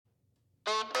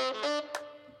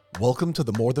Welcome to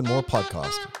the More Than More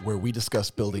podcast, where we discuss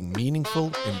building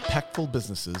meaningful, impactful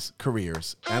businesses,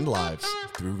 careers, and lives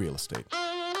through real estate.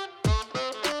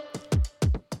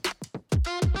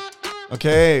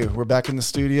 Okay, we're back in the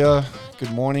studio.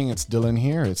 Good morning, it's Dylan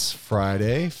here. It's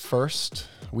Friday, first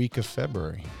week of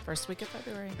February.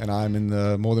 And I'm in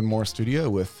the More Than More studio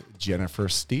with Jennifer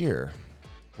Steer.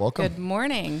 Welcome. Good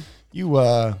morning.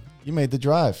 You made the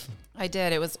drive. I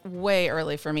did. It was way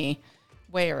early for me.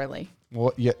 Way early.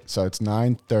 Well, yeah, so it's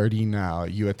 9:30 now.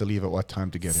 You had to leave at what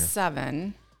time to get here?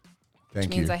 7. Thank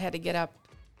which you. means I had to get up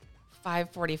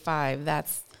 5:45.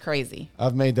 That's crazy.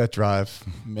 I've made that drive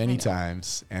many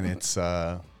times, and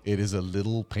it is a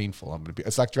little painful.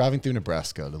 It's like driving through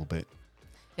Nebraska a little bit.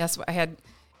 Yes, I had,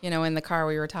 in the car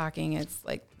we were talking, it's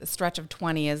like the stretch of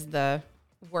 20 is the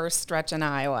worst stretch in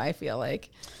Iowa, I feel like.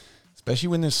 Especially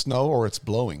when there's snow or it's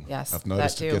blowing. Yes, I've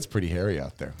noticed that it too. gets pretty hairy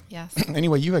out there. Yes.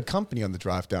 Anyway, you had company on the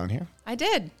drive down here. I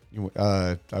did. We're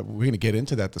going to get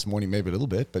into that this morning, maybe a little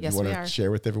bit, but Yes, you want we to are.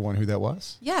 share with everyone who that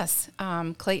was? Yes.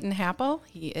 Clayton Happel.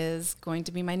 He is going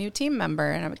to be my new team member,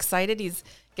 and I'm excited. He's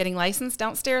getting licensed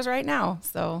downstairs right now,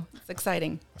 so it's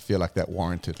exciting. I feel like that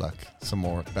warranted some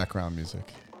more background music.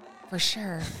 For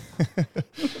sure.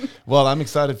 Well, I'm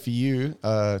excited for you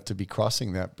to be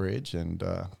crossing that bridge,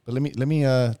 but let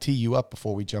me tee you up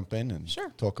before we jump in and Sure.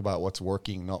 talk about what's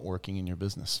working, not working in your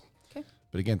business. Okay.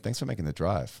 But again, thanks for making the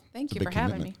drive. Thank It's a you big for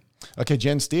having commitment. me. Okay,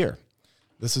 Jen Steer.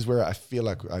 This is where I feel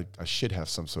like I should have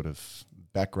some sort of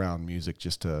background music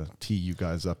just to tee you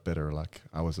guys up better, like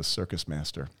I was a circus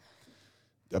master.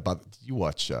 You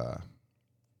watch The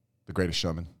Greatest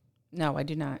Showman? No, I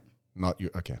do not. Not you.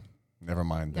 Okay, never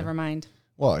mind. then. Never mind.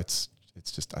 Well, it's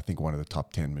just, I think, one of the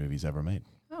top 10 movies ever made.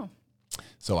 Oh.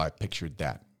 So I pictured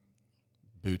that.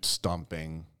 Boots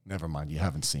stomping. Never mind, you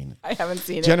haven't seen it. I haven't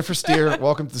seen it. Jennifer Steer,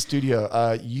 welcome to the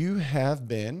studio. You have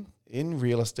been in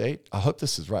real estate, I hope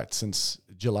this is right, since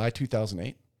July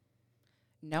 2008.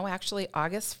 No, actually,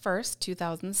 August 1st,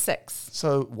 2006.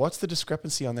 So what's the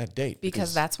discrepancy on that date?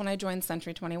 Because that's when I joined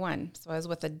Century 21. So I was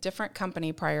with a different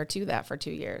company prior to that for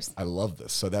 2 years. I love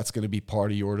this. So that's going to be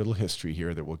part of your little history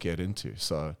here that we'll get into.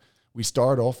 So we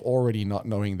start off already not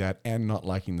knowing that and not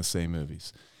liking the same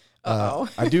movies.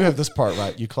 I do have this part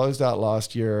right. You closed out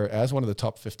last year as one of the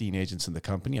top 15 agents in the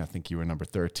company. I think you were number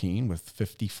 13 with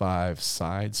 55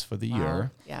 sides for the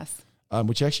year. Yes.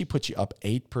 Which actually puts you up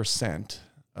 8%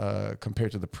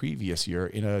 compared to the previous year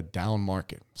in a down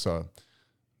market. So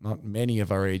not many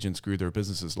of our agents grew their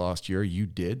businesses last year. You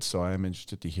did. So I am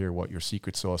interested to hear what your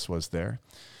secret sauce was there.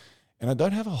 And I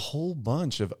don't have a whole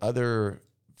bunch of other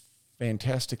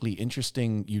fantastically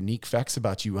interesting, unique facts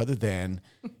about you other than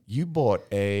you bought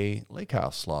a lake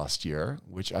house last year,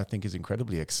 which I think is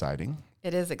incredibly exciting.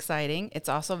 It is exciting. It's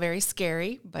also very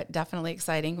scary, but definitely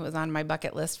exciting. It was on my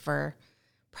bucket list for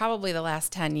probably the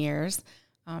last 10 years.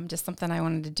 Just something I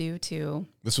wanted to do to...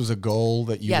 This was a goal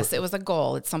that you... Yes, it was a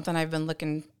goal. It's something I've been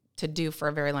looking to do for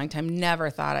a very long time. Never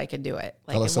thought I could do it.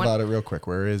 Tell us about it real quick.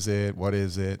 Where is it? What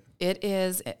is it? It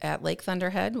is at Lake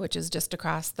Thunderhead, which is just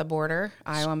across the border,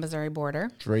 Iowa-Missouri border.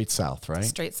 Straight south, right?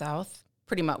 Straight south.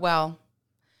 Pretty much. Well,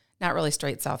 not really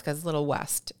straight south because it's a little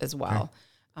west as well.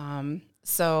 Okay.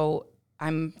 So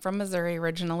I'm from Missouri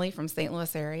originally, from St.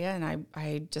 Louis area, and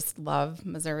I just love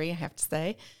Missouri, I have to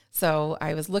say. So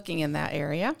I was looking in that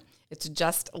area. It's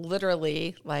just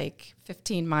literally like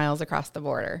 15 miles across the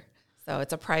border. So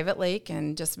it's a private lake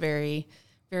and just very,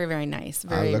 very, very nice,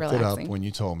 very relaxing. I looked it up when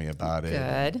you told me about it.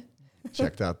 Good.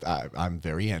 Checked out. I'm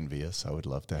very envious. I would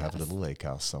love to have a little lake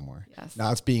house somewhere. Yes.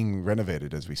 Now it's being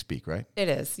renovated as we speak, right? It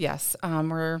is, yes.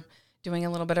 We're doing a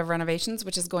little bit of renovations,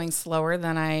 which is going slower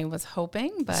than I was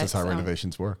hoping. But this is how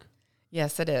renovations work.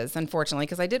 Yes, it is, unfortunately,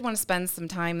 because I did want to spend some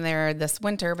time there this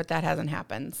winter, but that hasn't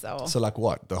happened. So like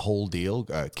what? The whole deal?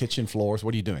 Kitchen floors?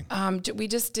 What are you doing? We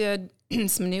just did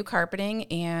some new carpeting,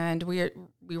 and we're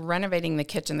renovating the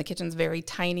kitchen. The kitchen's very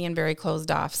tiny and very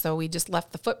closed off, so we just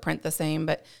left the footprint the same,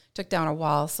 but took down a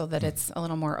wall so that it's a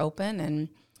little more open, and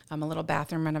a little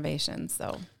bathroom renovation.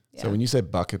 So. Yeah. So when you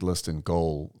said bucket list and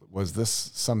goal, was this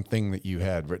something that you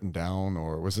had written down,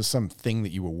 or was this something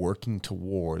that you were working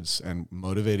towards and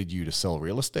motivated you to sell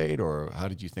real estate, or how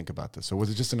did you think about this? Or was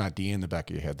it just an idea in the back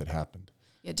of your head that happened?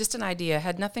 Yeah, just an idea. It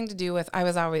had nothing to do with, I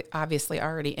was obviously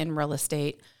already in real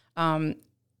estate, and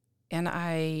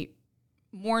I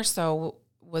more so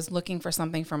was looking for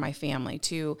something for my family,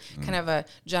 to kind of a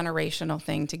generational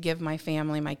thing to give my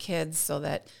family, my kids, so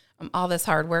that all this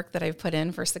hard work that I've put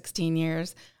in for 16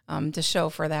 years to show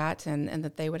for that, and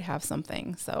that they would have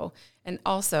something. So, and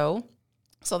also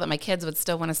so that my kids would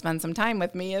still want to spend some time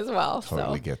with me as well.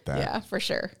 Totally get that. Yeah, for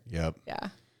sure. Yep. Yeah.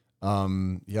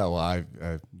 Yeah, well,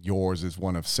 yours is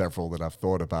one of several that I've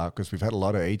thought about because we've had a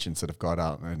lot of agents that have got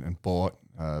out and bought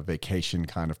vacation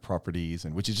kind of properties,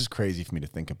 and which is just crazy for me to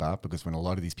think about because when a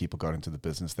lot of these people got into the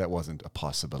business, that wasn't a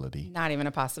possibility. Not even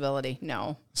a possibility.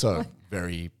 No. So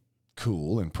very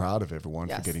cool and proud of everyone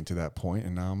for getting to that point.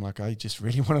 And now I'm like, I just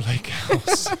really want a lake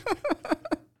house.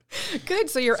 Good.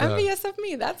 So you're envious of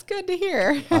me. That's good to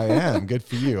hear. I am. Good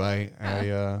for you.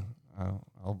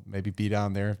 I'll maybe be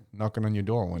down there knocking on your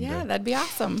door one day. Yeah, that'd be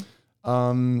awesome.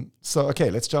 So, okay,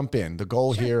 let's jump in. The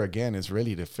goal here, again, is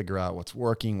really to figure out what's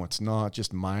working, what's not,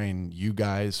 just mine you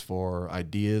guys for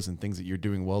ideas and things that you're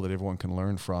doing well that everyone can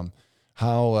learn from.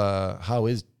 How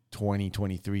is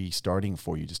 2023 starting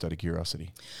for you, just out of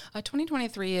curiosity?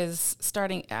 2023 is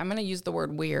starting, I'm going to use the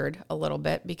word weird a little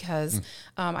bit because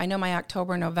I know my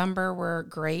October, November were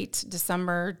great.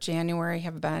 December, January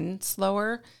have been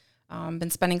slower. Been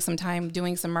spending some time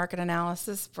doing some market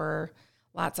analysis for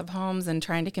lots of homes and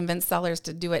trying to convince sellers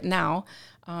to do it now.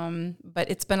 But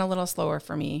it's been a little slower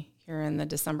for me here in the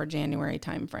December, January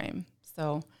timeframe.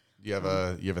 So do you have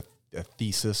a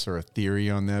thesis or a theory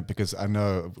on that? Because I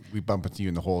know we bump into you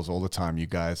in the halls all the time, you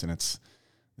guys, and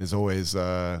there's always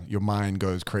your mind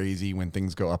goes crazy when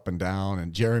things go up and down.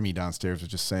 And Jeremy downstairs was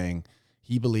just saying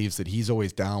he believes that he's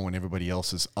always down when everybody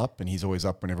else is up, and he's always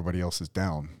up when everybody else is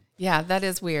down. Yeah, that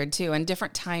is weird too. And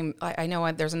different time, I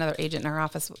know there's another agent in our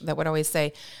office that would always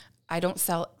say,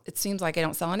 it seems like I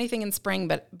don't sell anything in spring,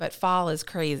 but fall is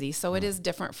crazy. So it is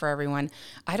different for everyone.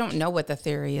 I don't know what the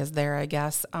theory is there, I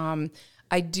guess.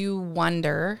 I do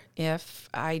wonder if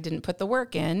I didn't put the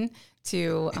work in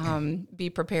to be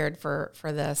prepared for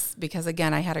this, because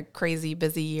again, I had a crazy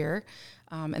busy year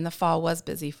and the fall was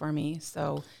busy for me.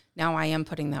 So now I am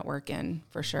putting that work in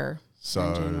for sure. So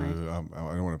I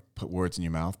don't want to put words in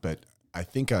your mouth, but I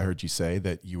think I heard you say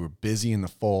that you were busy in the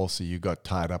fall, so you got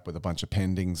tied up with a bunch of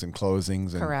pendings and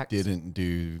closings and Correct. Didn't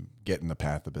get in the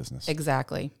path of business.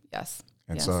 Exactly. Yes.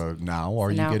 And yes. so now are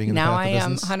you getting in the path of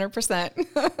business? Now I am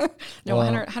 100%. No,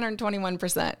 well,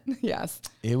 121%. Yes.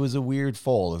 It was a weird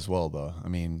fall as well, though. I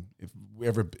mean,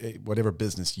 whatever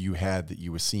business you had that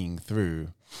you were seeing through,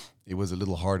 it was a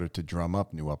little harder to drum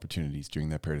up new opportunities during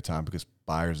that period of time because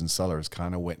buyers and sellers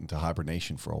kind of went into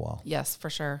hibernation for a while. Yes, for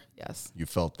sure. Yes. You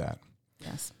felt that.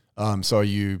 Yes. So are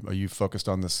you focused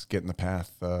on this Get in the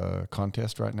Path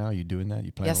contest right now? Are you doing that?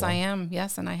 You playing? Yes, I am.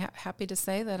 Yes, and I'm happy to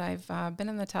say that I've been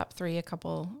in the top 3 a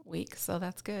couple weeks, so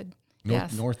that's good.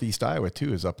 Yes. Northeast Iowa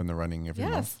too is up in the running every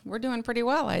month. Yes, we're doing pretty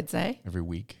well, I'd say. Every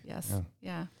week. Yes.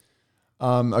 Yeah.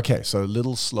 Okay, so a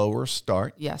little slower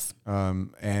start. Yes.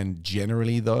 And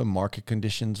generally, though, market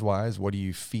conditions-wise, what are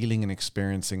you feeling and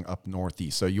experiencing up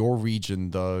northeast? So your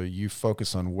region, though, you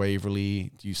focus on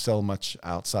Waverly. Do you sell much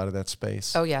outside of that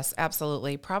space? Oh, yes,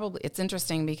 absolutely. Probably. It's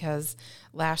interesting because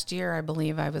last year, I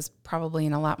believe I was probably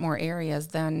in a lot more areas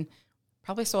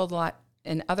probably sold a lot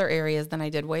in other areas than I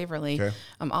did Waverly. Okay.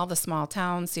 All the small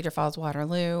towns, Cedar Falls,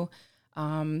 Waterloo.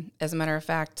 As a matter of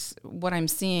fact, what I'm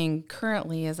seeing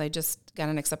currently is I just got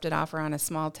an accepted offer on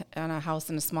a house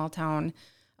in a small town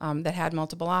that had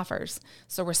multiple offers.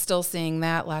 So we're still seeing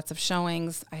that, lots of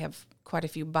showings. I have quite a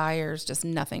few buyers, just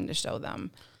nothing to show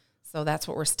them. So that's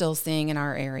what we're still seeing in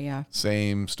our area.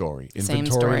 Same story. Same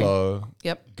Inventory story. low.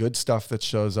 Yep. Good stuff that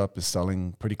shows up is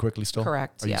selling pretty quickly still?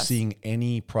 Correct, Are you yes. seeing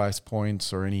any price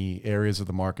points or any areas of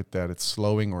the market that it's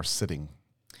slowing or sitting?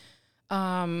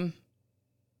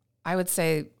 I would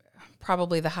say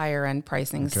probably the higher end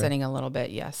pricing is sitting a little bit.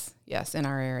 Yes. Yes. In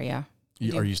our area.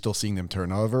 Are you still seeing them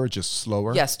turn over, just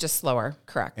slower? Yes. Just slower.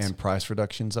 Correct. And price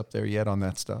reductions up there yet on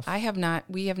that stuff?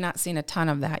 We have not seen a ton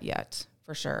of that yet,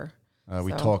 for sure.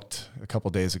 We talked a couple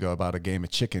of days ago about a game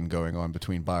of chicken going on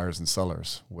between buyers and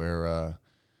sellers where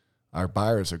our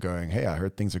buyers are going, hey, I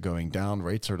heard things are going down.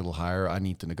 Rates are a little higher. I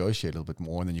need to negotiate a little bit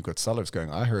more. And then you've got sellers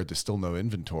going, I heard there's still no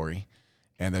inventory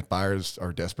and that buyers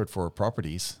are desperate for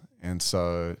properties. And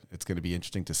so it's going to be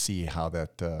interesting to see how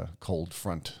that cold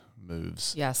front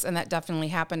moves. Yes, and that definitely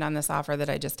happened on this offer that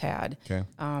I just had. Okay.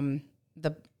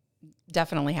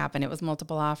 Definitely happened. It was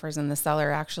multiple offers, and the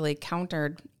seller actually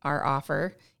countered our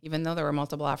offer, even though there were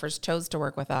multiple offers, chose to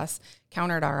work with us,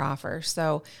 countered our offer.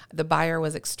 So the buyer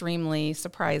was extremely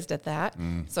surprised at that.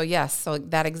 So yes, so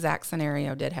that exact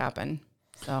scenario did happen.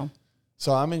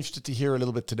 So I'm interested to hear a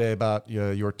little bit today about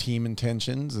your team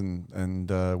intentions and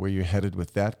where you're headed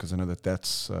with that, because I know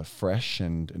that's fresh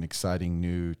and an exciting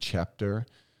new chapter.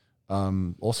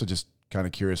 Also, just kind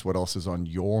of curious what else is on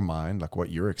your mind, like what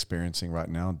you're experiencing right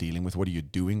now, dealing with. What are you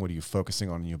doing? What are you focusing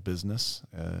on in your business?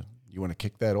 you want to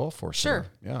kick that off or Sure.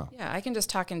 Yeah. Yeah, I can just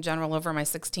talk in general over my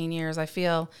 16 years. I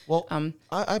feel Well,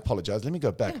 I apologize. Let me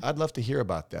go back. I'd love to hear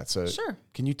about that. So Sure.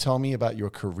 Can you tell me about your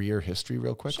career history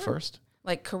real quick first?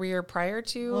 like career prior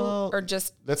to, Well, or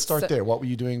just Let's start there. What were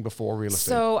you doing before real estate?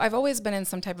 So I've always been in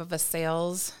some type of a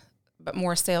sales, but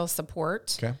more sales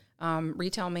support, Okay.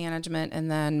 retail management, and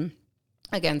then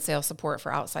again, sales support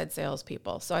for outside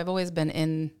salespeople. So I've always been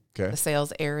in Okay. the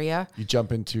sales area. You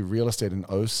jump into real estate in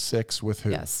 06 with who?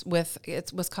 Yes,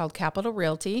 it was called Capital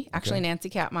Realty. Actually,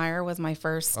 Nancy Katmeyer was my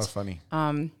first Oh, funny.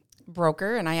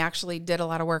 broker, and I actually did a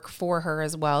lot of work for her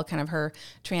as well, kind of her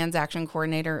transaction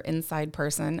coordinator, inside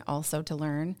person, also to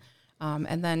learn.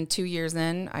 And then 2 years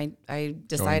in, I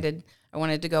decided I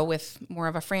wanted to go with more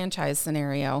of a franchise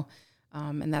scenario,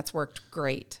 and that's worked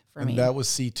great for me. And that was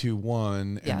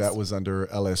C21, Yes. and that was under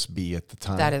LSB at the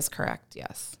time. That is correct,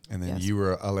 yes. And then Yes. you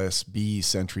were LSB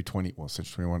Century 21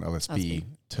 LSB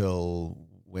till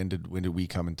when did we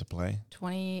come into play?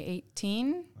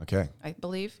 2018, Okay. I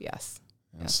believe, yes.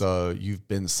 And so you've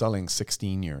been selling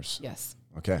 16 years. Yes,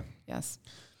 Okay. yes.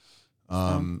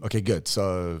 Okay, good.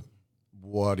 So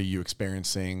what are you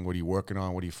experiencing? What are you working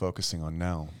on? What are you focusing on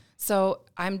now? So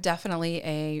I'm definitely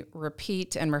a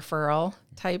repeat and referral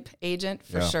type agent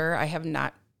for Yeah. sure. I have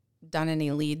not done any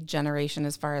lead generation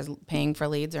as far as paying for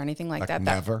leads or anything like that.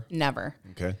 Never? Never.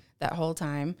 Okay. That whole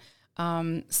time.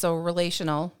 So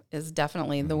relational is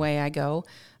definitely the way I go.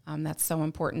 That's so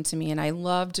important to me. And I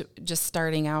loved just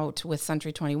starting out with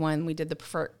Century 21. We did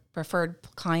the preferred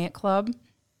client club.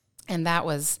 And that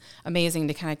was amazing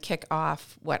to kind of kick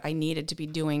off what I needed to be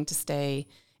doing to stay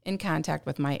in contact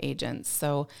with my agents.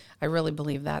 So I really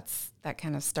believe that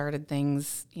kind of started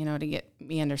things, to get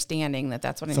me understanding that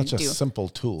that's what I need to do. Such a simple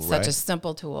tool, Such right? a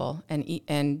simple tool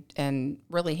and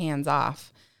really hands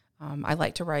off. I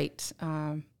like to write,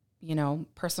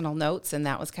 personal notes, and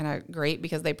that was kind of great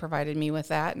because they provided me with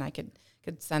that, and I could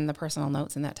send the personal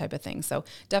notes and that type of thing. So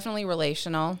definitely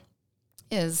relational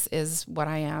is what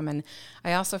I am. And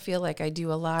I also feel like I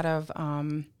do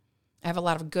I have a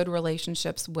lot of good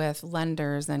relationships with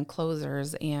lenders and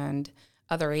closers and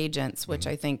other agents, which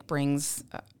I think brings,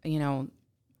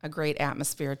 a great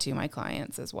atmosphere to my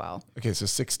clients as well. Okay, so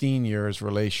 16 years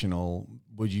relational.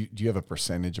 Do you have a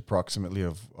percentage approximately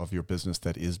of your business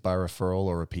that is by referral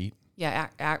or repeat? Yeah,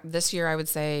 this year I would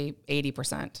say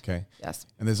 80%. Okay. Yes.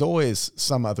 And there's always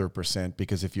some other percent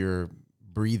because if you're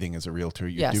breathing as a realtor,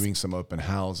 you're Yes. doing some open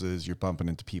houses, you're bumping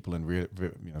into people in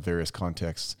various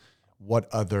contexts. What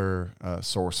other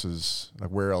sources, like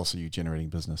where else are you generating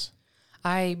business?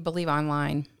 I believe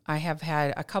online. I have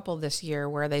had a couple this year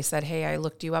where they said, "Hey, I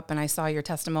looked you up and I saw your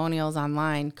testimonials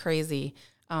online." Crazy,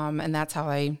 and that's how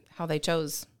they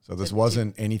chose. So this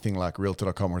wasn't anything like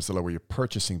Realtor.com or Zillow where you're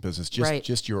purchasing business. Right.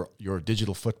 Just your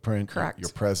digital footprint, Correct. your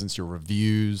presence, your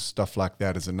reviews, stuff like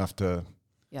that is enough to.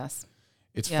 Yes.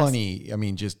 It's Yes. funny. I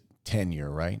mean, just tenure,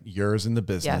 right? Years in the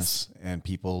business, and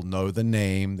people know the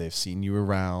name. They've seen you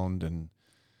around, and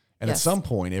at Yes. some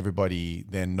point, everybody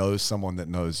then knows someone that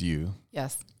knows you.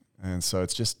 Yes. And so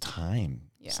it's just time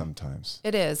Yeah. sometimes.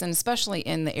 It is, and especially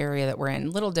in the area that we're in. A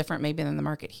little different maybe than the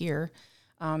market here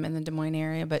in the Des Moines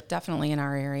area, but definitely in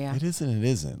our area. It is and it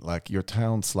isn't. Like your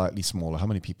town's slightly smaller. How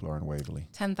many people are in Waverly?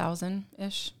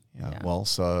 10,000-ish. Yeah. Well,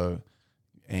 so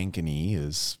Ankeny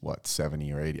is what,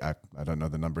 70 or 80? I don't know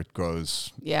the number. It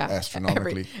grows Yeah.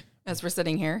 astronomically. As we're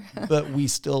sitting here. But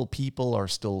people are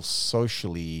still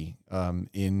socially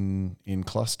in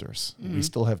clusters. Mm-hmm. We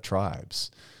still have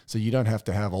tribes. So you don't have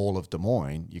to have all of Des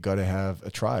Moines. You got to have a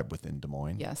tribe within Des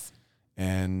Moines. Yes.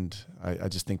 And I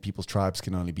just think people's tribes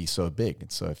can only be so big.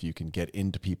 And so if you can get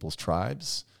into people's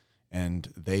tribes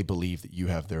and they believe that you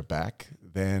have their back,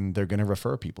 then they're going to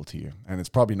refer people to you. And it's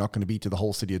probably not going to be to the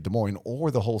whole city of Des Moines or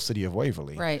the whole city of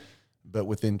Waverly. Right. But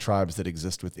within tribes that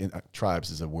exist within tribes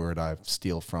is a word I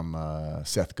steal from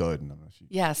Seth Godin.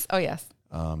 Yes. Oh, yes.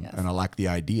 Yes. And I like the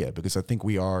idea because I think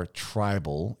we are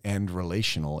tribal and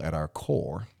relational at our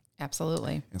core.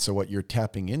 Absolutely. And so what you're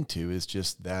tapping into is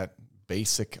just that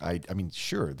basic, I mean,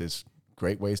 sure, there's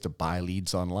great ways to buy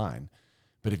leads online.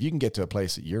 But if you can get to a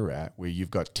place that you're at where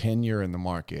you've got tenure in the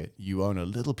market, you own a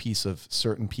little piece of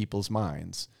certain people's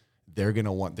minds, they're going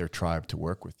to want their tribe to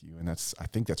work with you. And I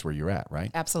think that's where you're at,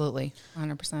 right? Absolutely.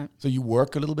 100%. So you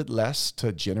work a little bit less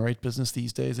to generate business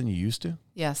these days than you used to?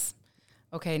 Yes.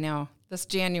 Okay. Now this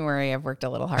January, I've worked a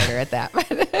little harder at that,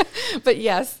 but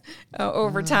yes,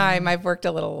 over time, I've worked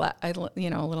a little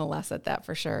less at that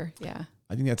for sure. Yeah.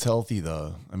 I think that's healthy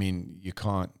though. I mean, you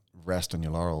can't rest on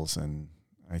your laurels and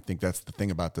I think that's the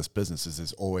thing about this business is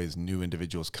there's always new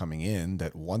individuals coming in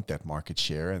that want that market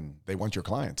share and they want your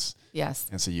clients. Yes.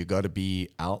 And so you got to be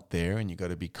out there and you got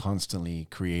to be constantly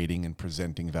creating and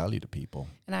presenting value to people.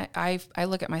 And I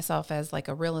look at myself as like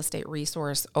a real estate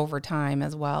resource over time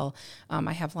as well.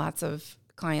 I have lots of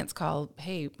clients call,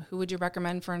 hey, who would you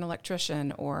recommend for an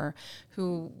electrician, or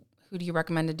who do you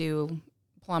recommend to do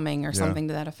plumbing or something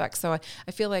to that effect? So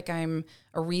I feel like I'm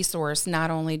a resource,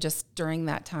 not only just during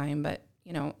that time, but,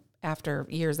 you know, after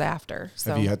years after.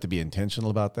 So have you had to be intentional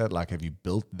about that? Like, have you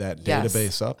built that yes,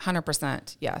 database up?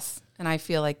 100%. Yes. And I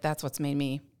feel like that's what's made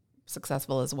me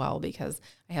successful as well, because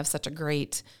I have such a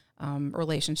great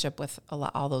relationship with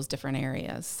all those different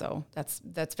areas. So that's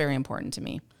very important to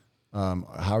me.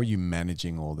 How are you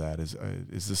managing all that?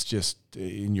 Is this just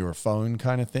in your phone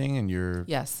kind of thing? And you're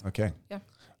Yes. Okay. Yeah.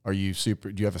 Do you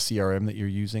have a CRM that you're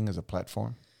using as a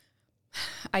platform?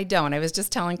 I don't. I was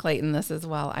just telling Clayton this as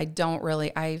well.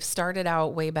 I started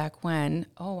out way back when,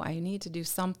 I need to do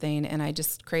something. And I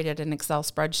just created an Excel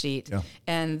spreadsheet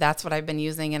and that's what I've been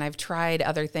using. And I've tried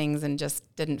other things and just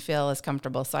didn't feel as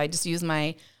comfortable. So I just use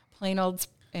my plain old,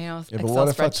 Excel but what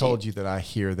if spreadsheet. I told you that I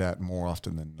hear that more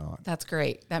often than not? That's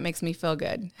great. That makes me feel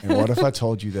good. And what if I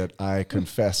told you that I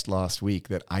confessed last week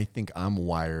that I think I'm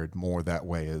wired more that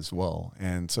way as well?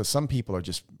 And so some people are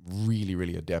just really,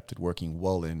 really adept at working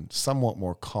well in somewhat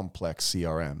more complex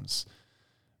CRMs.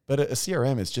 But a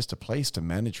CRM is just a place to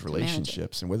manage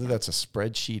relationships. And whether that's a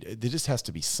spreadsheet, there just has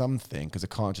to be something, because it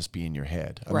can't just be in your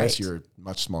head unless you're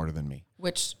much smarter than me.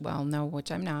 Which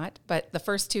I'm not. But the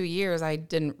first 2 years, I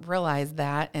didn't realize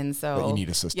that. And so But you need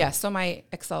a system. Yeah, so my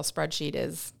Excel spreadsheet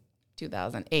is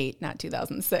 2008, not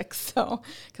 2006. So,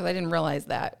 because I didn't realize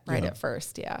that at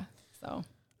first. Yeah. So.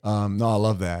 No, I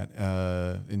love that.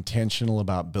 Intentional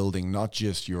about building not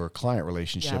just your client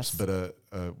relationships, but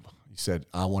you said,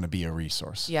 I want to be a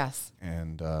resource. Yes.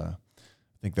 And I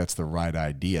think that's the right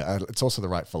idea. It's also the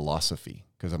right philosophy,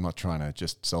 because I'm not trying to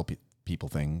just sell people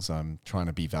things. I'm trying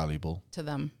to be valuable to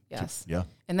them. Yes. Yeah.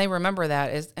 And they remember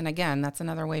that and again, that's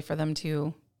another way for them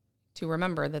to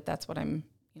remember that that's what I'm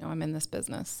in this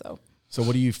business. So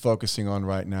what are you focusing on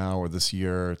right now or this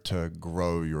year to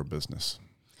grow your business?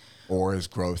 Or is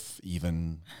growth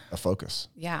even a focus?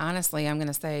 Yeah, honestly, I'm going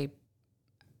to say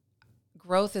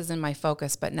growth is in my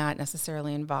focus, but not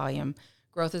necessarily in volume.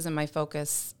 Growth is in my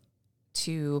focus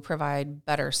to provide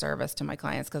better service to my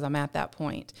clients, because I'm at that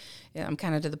point. I'm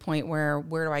kind of to the point where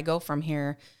do I go from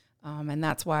here? And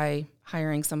that's why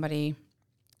hiring somebody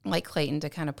like Clayton to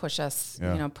kind of push us,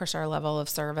 push our level of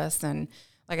service. And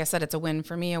like I said, it's a win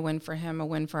for me, a win for him, a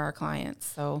win for our clients.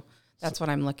 So that's what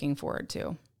I'm looking forward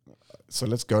to. So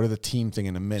let's go to the team thing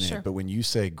in a minute. Sure. But when you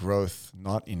say growth,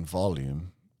 not in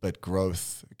volume, but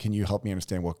growth, can you help me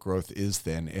understand what growth is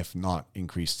then, if not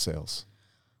increased sales?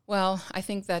 Well, I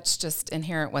think that's just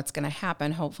inherent what's going to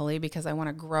happen, hopefully, because I want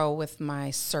to grow with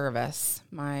my service,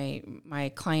 my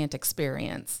client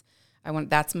experience.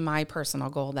 That's my personal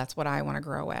goal. That's what I want to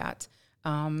grow at.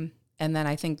 And then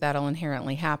I think that'll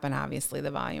inherently happen. Obviously,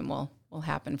 the volume will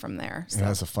happen from there. So. It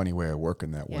has a funny way of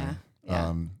working that way.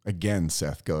 Yeah. Again,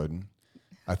 Seth Godin.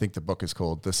 I think the book is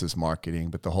called This is Marketing,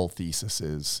 but the whole thesis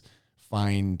is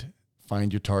find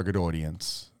your target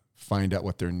audience, find out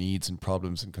what their needs and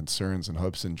problems and concerns and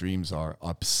hopes and dreams are,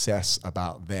 obsess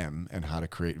about them and how to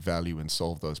create value and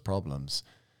solve those problems.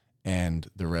 And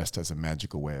the rest has a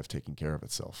magical way of taking care of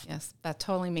itself. Yes, that's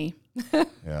totally me.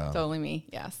 Yeah. Totally me,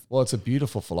 yes. Well, it's a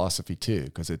beautiful philosophy too,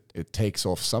 because it takes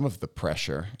off some of the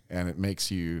pressure and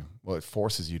it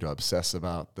forces you to obsess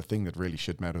about the thing that really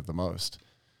should matter the most.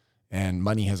 And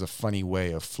money has a funny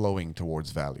way of flowing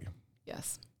towards value.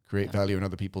 Yes. Create value in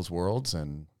other people's worlds,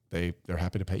 and they're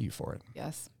happy to pay you for it.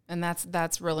 Yes. And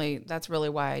that's really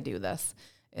why I do this,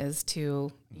 is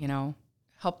to,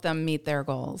 help them meet their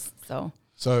goals.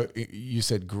 So you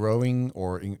said growing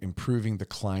or improving the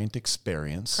client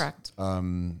experience. Correct.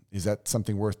 Is that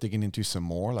something worth digging into some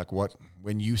more? Like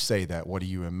when you say that, what are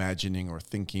you imagining or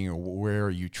thinking, or where are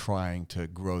you trying to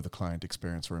grow the client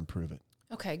experience or improve it?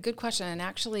 Okay, good question. And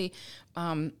actually,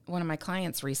 one of my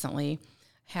clients recently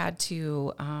had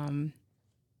to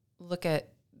look at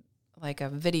like a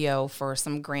video for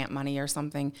some grant money or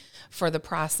something for the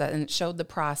process, and it showed the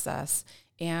process.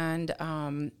 And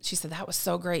she said that was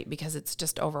so great because it's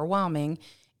just overwhelming.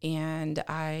 And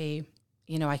I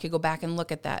could go back and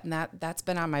look at that. And that's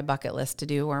been on my bucket list to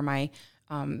do, or my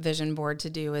vision board to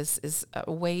do, is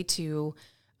a way to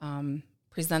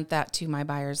present that to my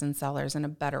buyers and sellers in a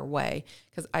better way.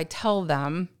 Because I tell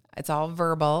them, it's all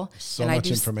verbal. So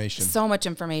much information. So much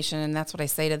information. And that's what I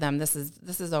say to them. This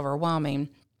is overwhelming.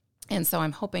 And so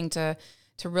I'm hoping to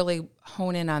really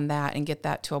hone in on that and get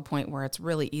that to a point where it's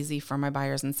really easy for my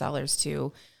buyers and sellers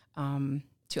to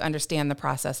understand the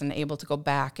process and able to go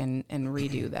back and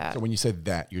redo that. So when you said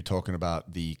that, you're talking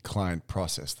about the client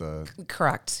process,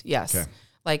 Correct. Yes. Okay.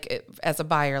 Like as a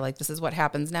buyer, like this is what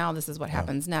happens now, this is what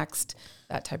happens next,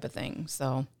 that type of thing.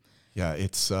 So yeah,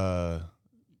 it's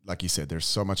like you said, there's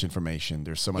so much information,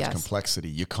 there's so much Yes. complexity.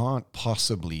 You can't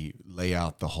possibly lay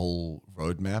out the whole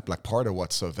roadmap. Like part of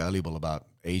what's so valuable about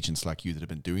agents like you that have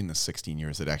been doing this 16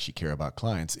 years that actually care about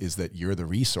clients is that you're the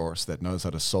resource that knows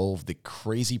how to solve the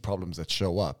crazy problems that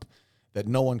show up that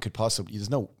no one could possibly,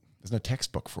 there's no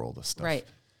textbook for all this stuff. Right.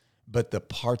 But the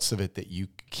parts of it that you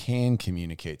can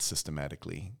communicate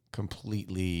systematically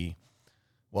completely,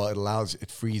 well,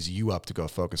 it frees you up to go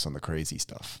focus on the crazy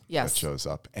stuff Yes. that shows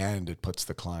up, and it puts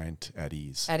the client at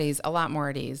ease. At ease, a lot more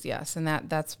at ease, yes. And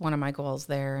that's one of my goals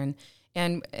there.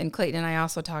 And Clayton and I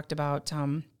also talked about,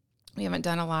 we haven't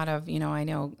done a lot of, I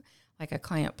know like a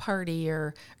client party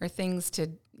or things to.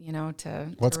 What's to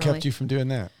really, kept you from doing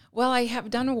that? Well, I have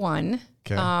done one,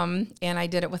 Okay. and I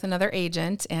did it with another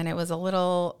agent, and it was a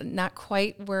little not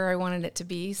quite where I wanted it to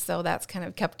be. So that's kind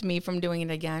of kept me from doing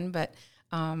it again. But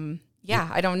yeah,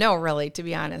 I don't know really, to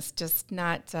be honest. Just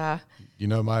not. You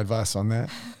know my advice on that?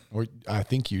 Or I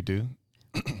think you do.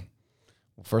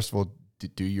 Well, first of all,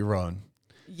 do your own.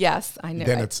 Yes, I know.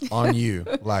 Then it's on you.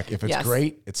 Like if it's Yes.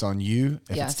 great, it's on you.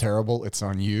 If Yes. it's terrible, it's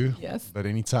on you. Yes. But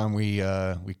anytime we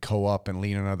co-op and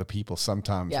lean on other people,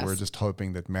 sometimes Yes. we're just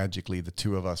hoping that magically the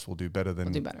two of us will do better than.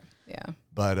 We'll do better. Yeah.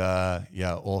 But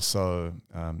also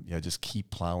just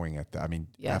keep plowing at that. I mean,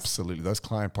 Yes. absolutely. Those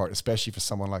client part, especially for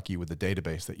someone like you with the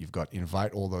database that you've got,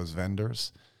 invite all those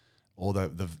vendors, all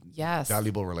the Yes.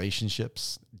 valuable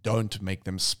relationships. Don't make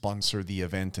them sponsor the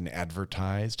event and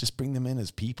advertise. Just bring them in as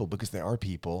people because they are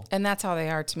people. And that's how they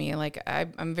are to me. Like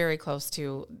I'm very close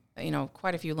to,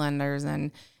 quite a few lenders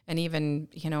and even,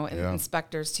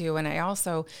 inspectors too. And I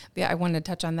also, I wanted to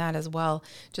touch on that as well.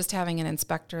 Just having an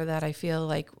inspector that I feel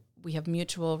like we have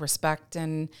mutual respect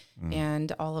and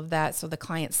all of that. So the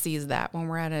client sees that when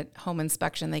we're at a home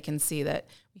inspection, they can see that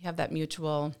we have that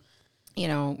mutual,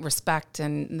 respect,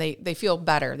 and they feel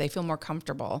better. They feel more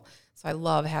comfortable. So I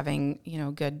love having,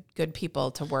 good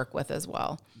people to work with as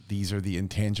well. These are the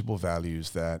intangible values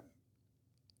that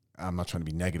I'm not trying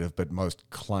to be negative, but most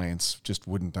clients just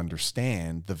wouldn't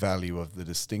understand the value of the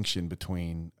distinction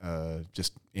between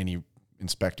just any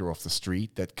inspector off the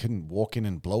street that can walk in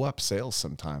and blow up sales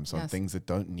sometimes on Yes. things that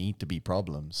don't need to be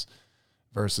problems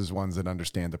versus ones that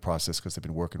understand the process because they've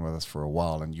been working with us for a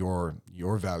while. And your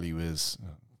value is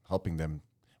helping them.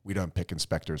 We don't pick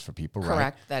inspectors for people, right?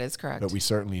 Correct. That is correct. But we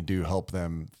certainly do help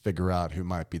them figure out who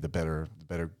might be the better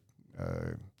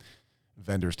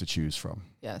vendors to choose from.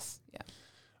 Yes. Yeah.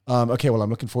 Okay, well,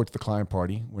 I'm looking forward to the client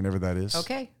party, whenever that is.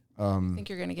 Okay. I think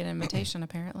you're going to get an invitation,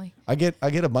 apparently. I get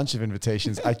a bunch of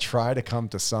invitations. I try to come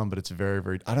to some, but it's very,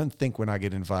 very. I don't think when I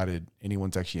get invited,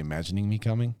 anyone's actually imagining me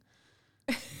coming.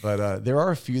 But there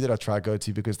are a few that I try to go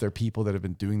to because they're people that have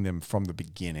been doing them from the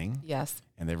beginning. Yes.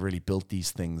 And they've really built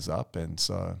these things up. And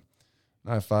so,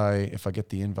 if I get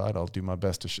the invite, I'll do my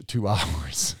best to 2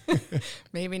 hours.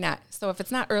 Maybe not. So if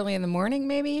it's not early in the morning,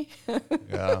 maybe.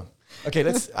 Yeah. Okay,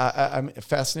 I'm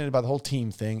fascinated by the whole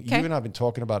team thing. Okay. You and I have been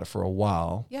talking about it for a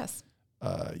while. Yes.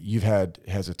 You've had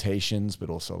hesitations, but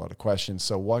also a lot of questions.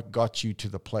 So what got you to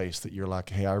the place that you're like,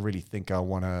 hey, I really think I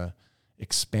want to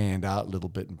expand out a little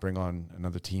bit and bring on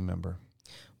another team member?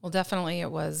 Well, definitely it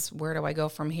was, where do I go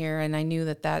from here? And I knew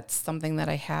that that's something that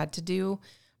I had to do,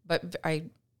 but I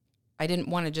didn't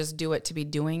want to just do it to be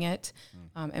doing it.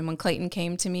 And when Clayton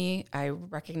came to me, I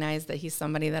recognized that he's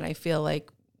somebody that I feel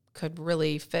like could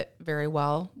really fit very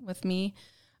well with me.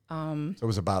 So it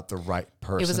was about the right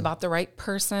person. It was about the right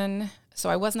person. So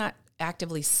I was not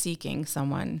actively seeking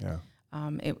someone.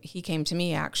 Yeah. He came to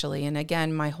me, actually. And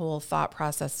again, my whole thought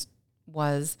process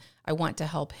was I want to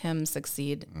help him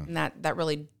succeed. And that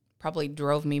really probably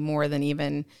drove me more than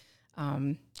even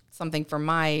something for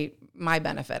my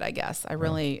benefit, I guess. I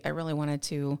really wanted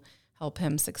to help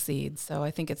him succeed. So I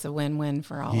think it's a win-win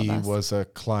for all of us. He was a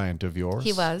client of yours?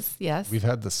 He was, yes. We've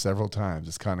had this several times.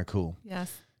 It's kind of cool.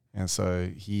 Yes. And so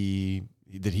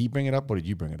did he bring it up or did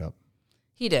you bring it up?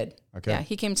 He did. Okay. Yeah,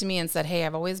 he came to me and said, hey,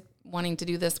 I've always wanting to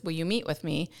do this. Will you meet with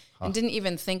me? And didn't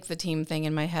even think the team thing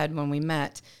in my head when we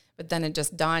met. But then it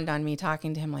just dawned on me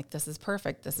talking to him like, this is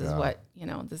perfect. This is what,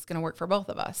 this is going to work for both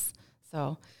of us.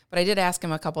 So, but I did ask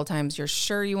him a couple of times, you're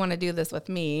sure you want to do this with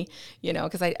me?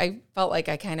 Because I felt like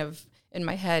I kind of, in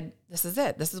my head, this is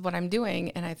it. This is what I'm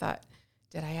doing. And I thought,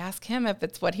 did I ask him if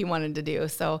it's what he wanted to do?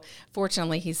 So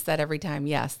fortunately, he said every time,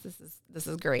 yes, this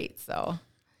is great. So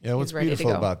Yeah, what's he's ready to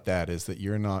beautiful go. about that is that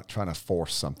you're not trying to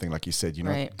force something. Like you said, you're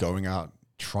not Right. going out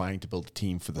trying to build a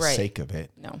team for the Right. sake of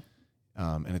it. No.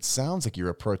 And it sounds like you're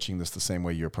approaching this the same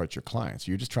way you approach your clients.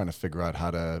 You're just trying to figure out how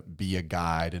to be a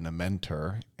guide and a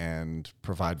mentor and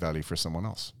provide value for someone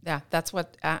else. Yeah, that's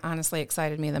what honestly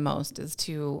excited me the most is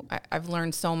I've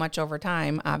learned so much over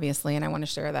time, obviously, and I want to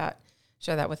share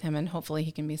that with him, and hopefully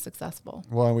he can be successful.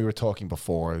 Well, we were talking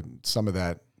before, some of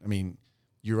that, I mean,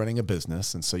 you're running a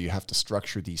business, and so you have to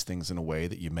structure these things in a way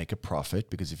that you make a profit,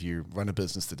 because if you run a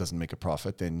business that doesn't make a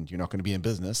profit, then you're not going to be in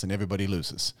business and everybody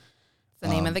loses. It's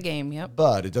the name of the game. Yep.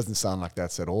 But it doesn't sound like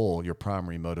that's at all your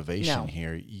primary motivation No.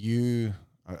 here.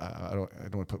 I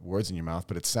don't want to put words in your mouth,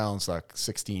 but it sounds like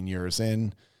 16 years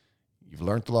in, you've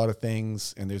learned a lot of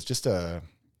things, and there's just and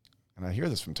I hear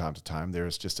this from time to time,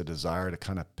 there's just a desire to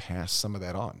kind of pass some of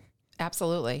that on.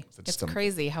 Absolutely. It's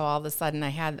crazy how all of a sudden I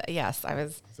had, yes, I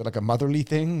was. Is it like a motherly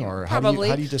thing, or how do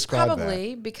you describe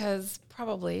probably, that?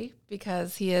 Probably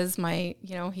because he is my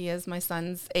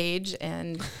son's age,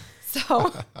 and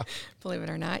so believe it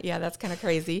or not, yeah, that's kind of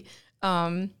crazy.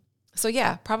 So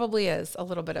yeah, probably is a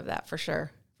little bit of that for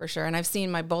sure. And I've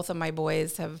seen both of my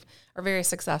boys are very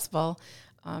successful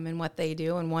in what they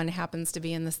do, and one happens to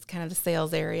be in this kind of the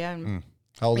sales area. And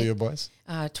How old are your boys?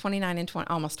 29 and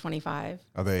almost 25.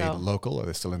 Are they local? Are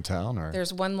they still in town? Or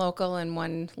there's one local and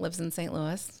one lives in St.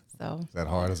 Louis. So is that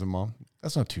hard as a mom?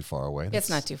 That's not too far away.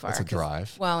 It's not too far. It's a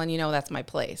drive. Well, and that's my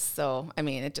place. So, I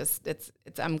mean,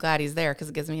 I'm glad he's there because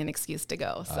it gives me an excuse to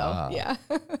go. So, yeah.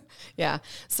 Yeah.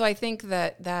 So I think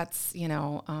that's,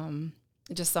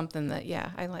 just something that,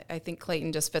 I think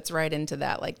Clayton just fits right into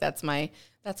that. Like, that's my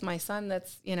son.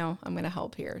 That's, I'm going to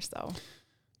help here. So.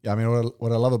 Yeah. I mean,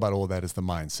 what I love about all that is the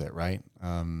mindset, right?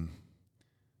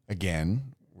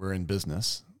 Again, we're in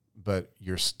business, but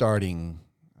you're starting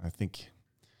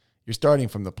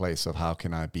from the place of how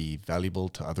can I be valuable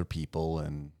to other people,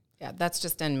 and yeah, that's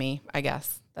just in me, I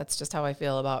guess. That's just how I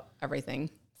feel about everything.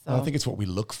 So I think it's what we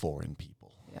look for in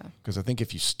people. Yeah. Because I think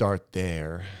if you start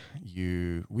there,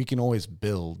 we can always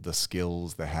build the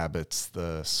skills, the habits,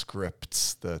 the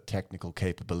scripts, the technical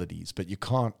capabilities, but you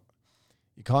can't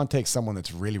take someone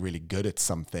that's really, really good at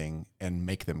something and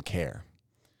make them care.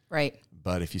 Right.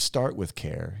 But if you start with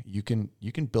care, you can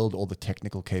build all the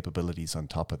technical capabilities on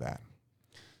top of that.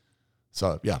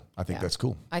 So yeah, I think that's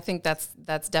cool. I think that's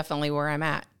definitely where I'm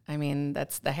at. I mean,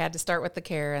 I had to start with the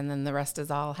care, and then the rest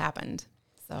has all happened.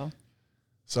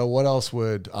 So what else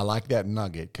I like that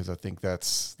nugget, because I think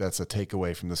that's a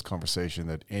takeaway from this conversation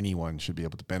that anyone should be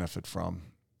able to benefit from.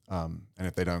 And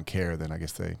if they don't care, then I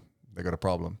guess they got a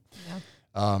problem. Yeah.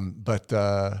 But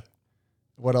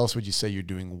what else would you say you're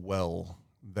doing well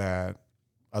that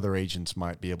other agents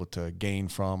might be able to gain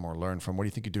from or learn from? What do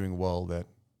you think you're doing well that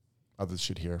others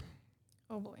should hear?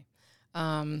 Oh boy.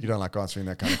 You don't like answering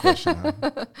that kind of question,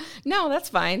 huh? No, that's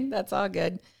fine. That's all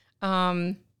good.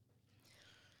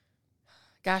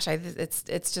 Gosh,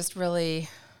 it's just really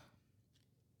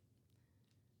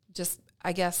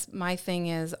I guess my thing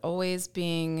is always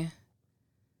being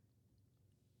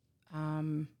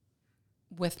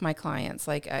with my clients,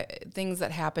 like things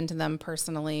that happen to them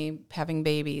personally, having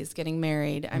babies, getting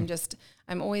married.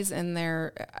 I'm always in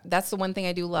there. That's the one thing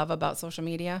I do love about social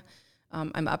media.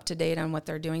 I'm up to date on what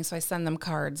they're doing, so I send them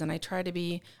cards, and I try to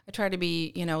be,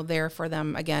 there for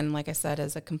them. Again, like I said,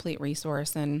 as a complete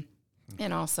resource, and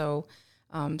also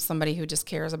somebody who just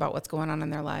cares about what's going on in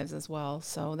their lives as well.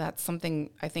 So that's something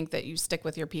I think that you stick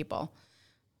with your people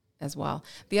as well.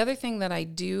 The other thing that I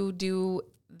do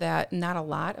that not a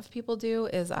lot of people do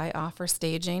is I offer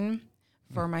staging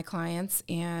for my clients,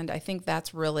 and I think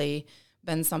that's really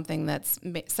been something that's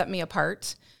set me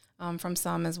apart from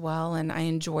some as well, and I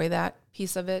enjoy that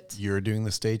piece of it. You're doing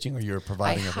the staging, or you're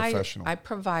providing a professional? I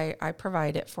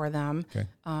provide it for them, okay.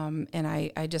 And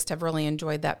I just have really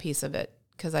enjoyed that piece of it,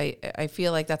 because I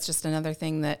feel like that's just another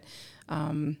thing that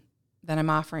that I'm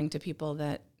offering to people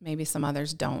that maybe some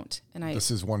others don't. And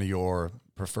this is one of your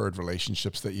preferred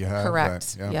relationships that you have?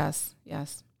 Correct. Yeah. Yes.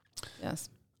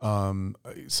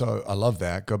 So I love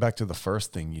that. Go back to the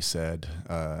first thing you said.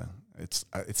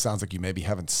 It sounds like you maybe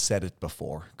haven't said it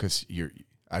before, because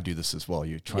I do this as well.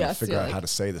 You're trying to figure out how to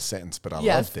say the sentence, but I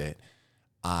loved it.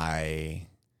 I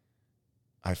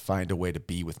find a way to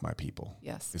be with my people.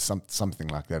 Yes. It's something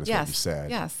like that is what you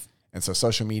said. Yes. And so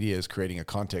social media is creating a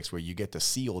context where you get to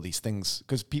see all these things,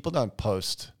 because people don't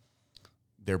post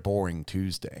their boring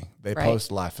Tuesday. They post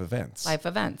life events. Life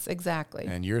events, exactly.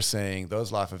 And you're saying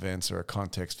those life events are a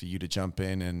context for you to jump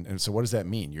in. And so what does that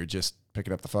mean? You're just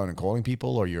picking up the phone and calling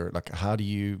people, or you're like, how do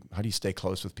you stay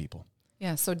close with people?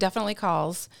 Yeah, so definitely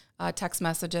calls, text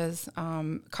messages,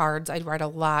 cards. I write a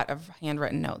lot of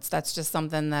handwritten notes. That's just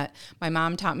something that my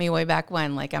mom taught me way back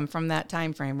when. Like I'm from that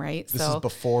time frame, right? This is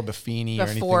before Buffini or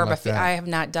anything like that? I have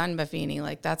not done Buffini.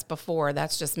 Like that's before.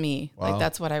 That's just me. Wow. Like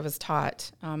that's what I was taught.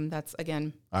 That's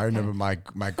again. I remember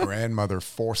my grandmother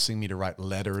forcing me to write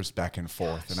letters back and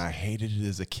forth, and I hated it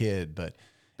as a kid. But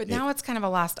now it's kind of a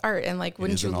lost art. And like,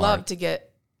 wouldn't you love to get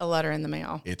a letter in the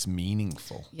mail? It's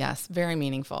meaningful. Yes, very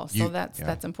meaningful. So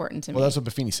that's important to me. Well, that's what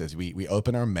Buffini says. We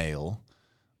open our mail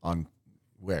on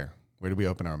where? Where do we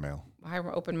open our mail? I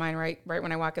open mine right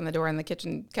when I walk in the door on the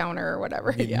kitchen counter or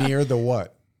whatever. Near the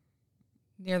what?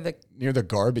 Near the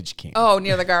garbage can. Oh,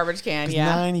 near the garbage can.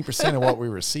 Yeah. 90% of what we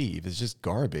receive is just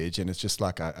garbage, and it's just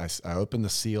like I open the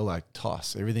seal, I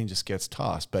toss. Everything just gets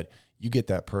tossed. But you get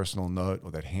that personal note or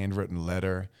that handwritten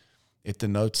letter. It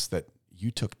denotes that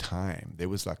you took time. There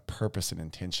was like purpose and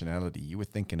intentionality. You were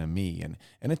thinking of me,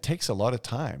 and it takes a lot of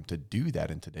time to do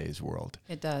that in today's world.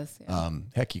 It does. Yeah.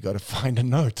 Heck, you got to find a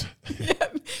note.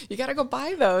 You got to go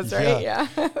buy those, right? Yeah.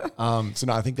 So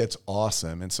no, I think that's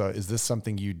awesome. And so, is this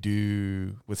something you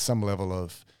do with some level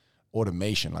of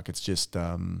automation? Like it's just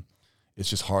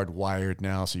hardwired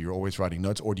now, so you're always writing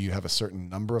notes, or do you have a certain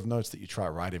number of notes that you try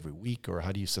to write every week, or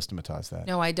how do you systematize that?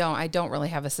 No, I don't. I don't really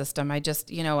have a system. I just,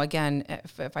 again,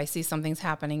 if I see something's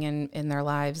happening in their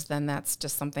lives, then that's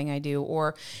just something I do.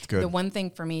 Or the one thing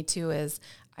for me too is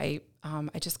I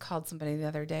just called somebody the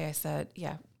other day. I said,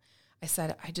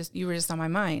 you were just on my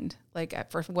mind,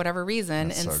 like for whatever reason.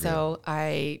 That's so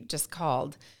I just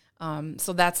called.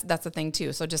 So that's the thing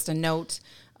too. So just a note.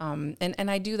 And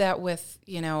I do that with,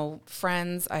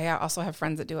 friends. I also have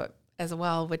friends that do it as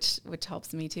well, which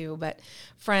helps me too. But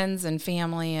friends and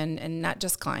family and not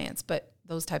just clients, but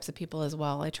those types of people as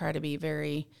well. I try to be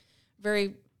very,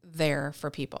 very there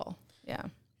for people. Yeah.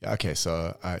 Okay.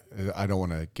 So I don't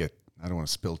want to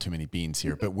spill too many beans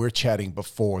here, but we're chatting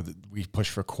before we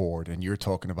push record, and you're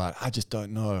talking about, I just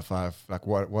don't know if I've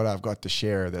what I've got to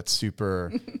share that's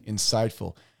super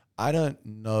insightful. I don't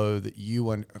know that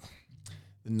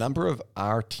the number of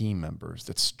our team members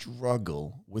that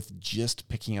struggle with just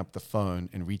picking up the phone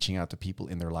and reaching out to people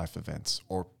in their life events,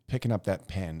 or picking up that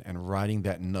pen and writing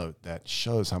that note that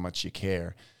shows how much you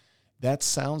care. That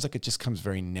sounds like it just comes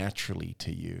very naturally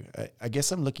to you. I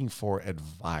guess I'm looking for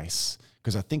advice,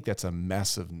 because I think that's a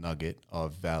massive nugget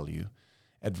of value.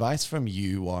 Advice from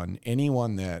you on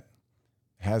anyone that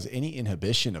has any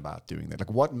inhibition about doing that.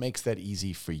 Like, what makes that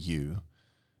easy for you?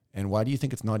 And why do you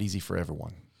think it's not easy for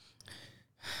everyone?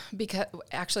 Because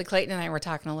actually Clayton and I were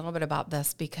talking a little bit about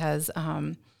this, because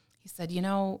he said,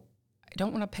 I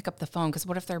don't want to pick up the phone because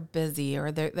what if they're busy,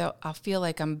 or I'll feel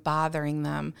like I'm bothering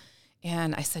them.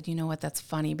 And I said, you know what, that's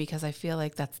funny, because I feel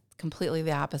like that's completely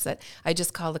the opposite. I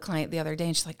just called a client the other day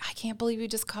and she's like, I can't believe you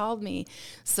just called me.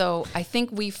 So I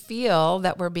think we feel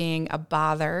that we're being a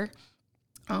bother.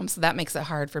 So that makes it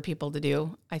hard for people to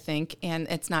do, I think. And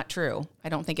it's not true. I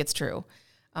don't think it's true.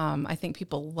 I think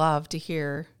people love to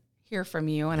hear from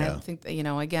you. And I think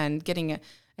that, again, getting a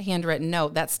handwritten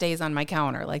note that stays on my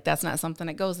counter, like that's not something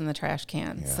that goes in the trash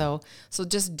can. Yeah. So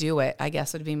just do it, I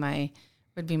guess would be my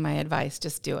advice.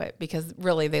 Just do it, because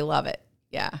really they love it.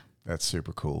 Yeah. That's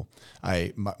super cool.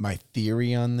 My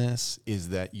theory on this is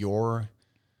that your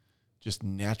just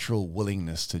natural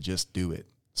willingness to just do it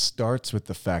starts with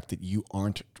the fact that you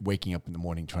aren't waking up in the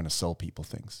morning trying to sell people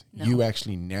things. No. You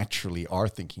actually naturally are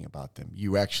thinking about them.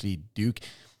 You actually do.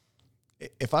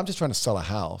 If I'm just trying to sell a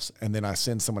house and then I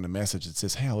send someone a message that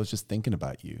says, hey, I was just thinking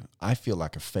about you, I feel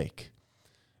like a fake.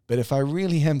 But if I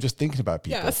really am just thinking about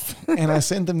people and I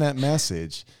send them that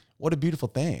message, what a beautiful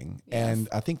thing. Yes. And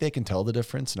I think they can tell the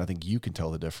difference, and I think you can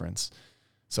tell the difference.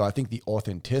 So I think the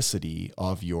authenticity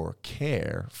of your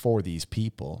care for these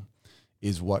people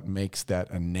is what makes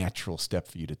that a natural step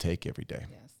for you to take every day.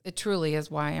 Yes, it truly is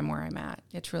why I'm where I'm at.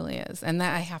 It truly is. And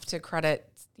that I have to credit,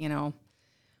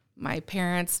 my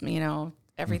parents,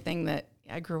 everything that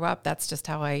I grew up, that's just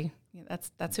how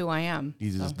that's who I am.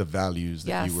 These are the values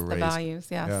that you were raised. Yes, the values,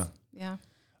 yes. Yeah.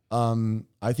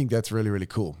 I think that's really, really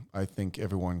cool. I think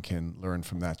everyone can learn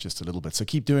from that just a little bit. So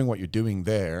keep doing what you're doing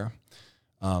there.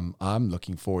 I'm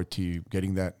looking forward to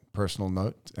getting that personal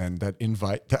note and that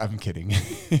invite. I'm kidding.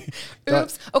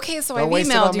 Oops. Okay, so I've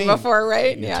emailed you before,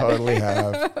 right? You totally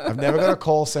have. I've never got a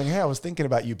call saying, hey, I was thinking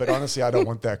about you, but honestly, I don't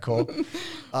want that call.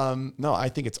 No, I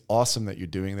think it's awesome that you're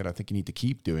doing that. I think you need to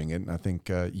keep doing it. And I think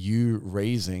you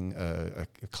raising a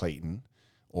Clayton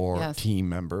or team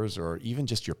members, or even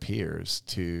just your peers,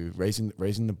 to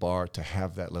raising the bar to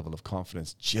have that level of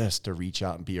confidence, just to reach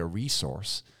out and be a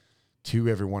resource to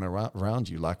everyone around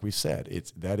you. Like we said,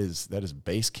 that is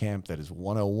base camp. That is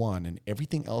 101, and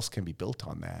everything else can be built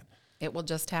on that. It will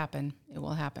just happen. It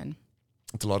will happen.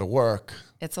 It's a lot of work.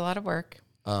 It's a lot of work.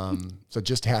 So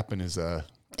just happen is an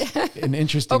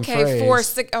interesting phrase.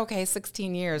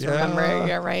 16 years, Yeah. remember?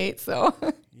 Yeah, right? So,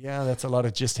 Yeah, that's a lot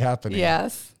of just happening.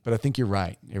 yes. But I think you're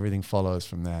right. Everything follows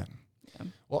from that. Yeah.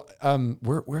 Well,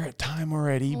 we're at time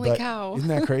already. Holy but cow. Isn't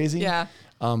that crazy? Yeah.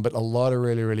 But a lot of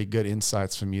really, really good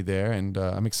insights from you there. And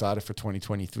I'm excited for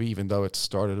 2023, even though it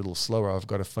started a little slower. I've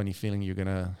got a funny feeling you're going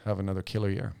to have another killer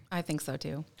year. I think so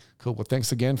too. Cool. Well,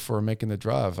 thanks again for making the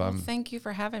drive. Well, thank you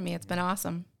for having me. It's been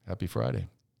awesome. Happy Friday.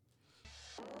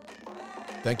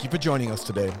 Thank you for joining us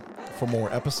today. For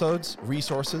more episodes,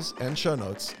 resources, and show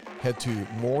notes, head to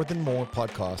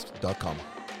morethanmorepodcast.com.